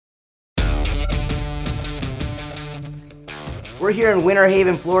We're here in Winter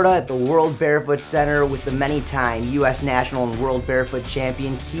Haven, Florida at the World Barefoot Center with the many-time U.S. National and World Barefoot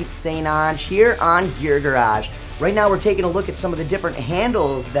Champion Keith St. Onge here on Gear Garage. Right now we're taking a look at some of the different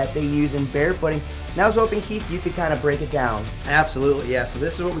handles that they use in barefooting. And I was hoping, Keith, you could kind of break it down. Absolutely, yeah. So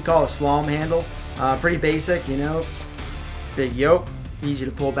this is what we call a slalom handle. Pretty basic, you know, big yoke, easy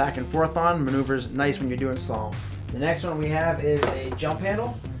to pull back and forth on, maneuvers nice when you're doing slalom. The next one we have is a jump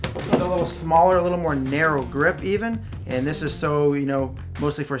handle. This one's a little smaller, a little more narrow grip even, and this is so, you know,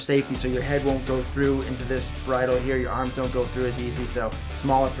 mostly for safety, so your head won't go through into this bridle here, your arms don't go through as easy, so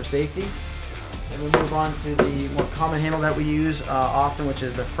smaller for safety. Then we move on to the more common handle that we use often, which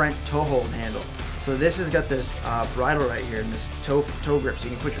is the front toe hold handle. So this has got this bridle right here and this toe grip, so you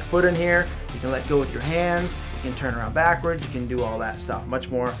can put your foot in here, you can let go with your hands, you can turn around backwards, you can do all that stuff. Much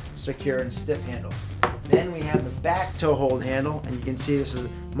more secure and stiff handle. Then we have the back toe hold handle, and you can see this is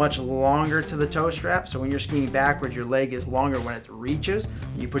much longer to the toe strap, so when you're skiing backwards, your leg is longer when it reaches.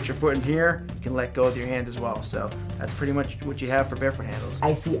 You put your foot in here, you can let go with your hands as well. So that's pretty much what you have for barefoot handles.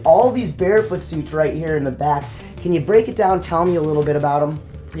 I see all these barefoot suits right here in the back. Can you break it down, tell me a little bit about them?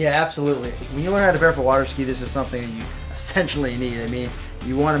 Yeah, absolutely. When you learn how to barefoot water ski, this is something that you essentially need. I mean,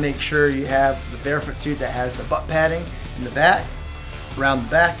 you want to make sure you have the barefoot suit that has the butt padding in the back, around the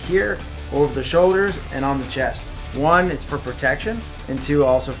back here, over the shoulders, and on the chest. One, it's for protection, and two,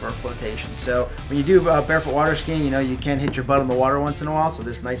 also for flotation. So when you do barefoot water skiing, you know, you can hit your butt in the water once in a while, so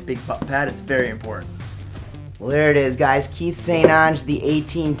this nice big butt pad is very important. Well, there it is, guys. Keith St. Onge, the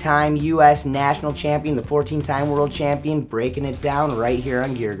 18-time U.S. National Champion, the 14-time World Champion, breaking it down right here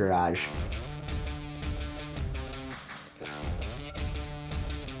on Gear Garage.